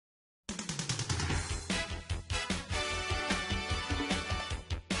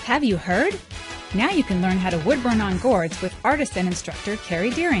Have you heard? Now you can learn how to woodburn on gourds with artist and instructor Carrie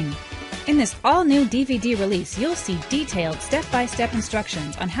Deering. In this all-new DVD release, you'll see detailed step-by-step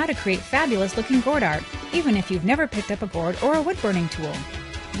instructions on how to create fabulous-looking gourd art, even if you've never picked up a gourd or a woodburning tool.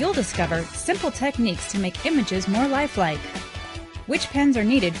 You'll discover simple techniques to make images more lifelike, which pens are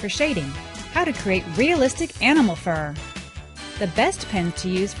needed for shading, how to create realistic animal fur, the best pens to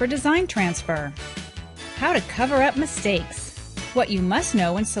use for design transfer, how to cover up mistakes, what you must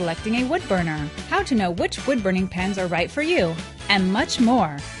know when selecting a woodburner, how to know which woodburning pens are right for you, and much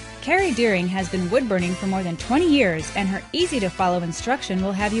more. Carrie Deering has been woodburning for more than 20 years, and her easy-to-follow instruction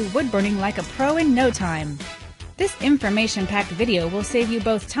will have you woodburning like a pro in no time. This information-packed video will save you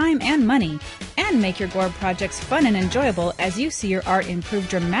both time and money, and make your gourd projects fun and enjoyable as you see your art improve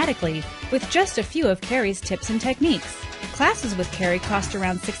dramatically with just a few of Carrie's tips and techniques. Classes with Carrie cost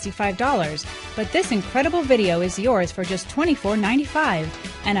around $65, but this incredible video is yours for just $24.95,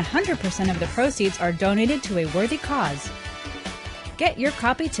 and 100% of the proceeds are donated to a worthy cause. Get your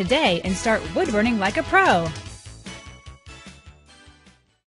copy today and start woodburning like a pro!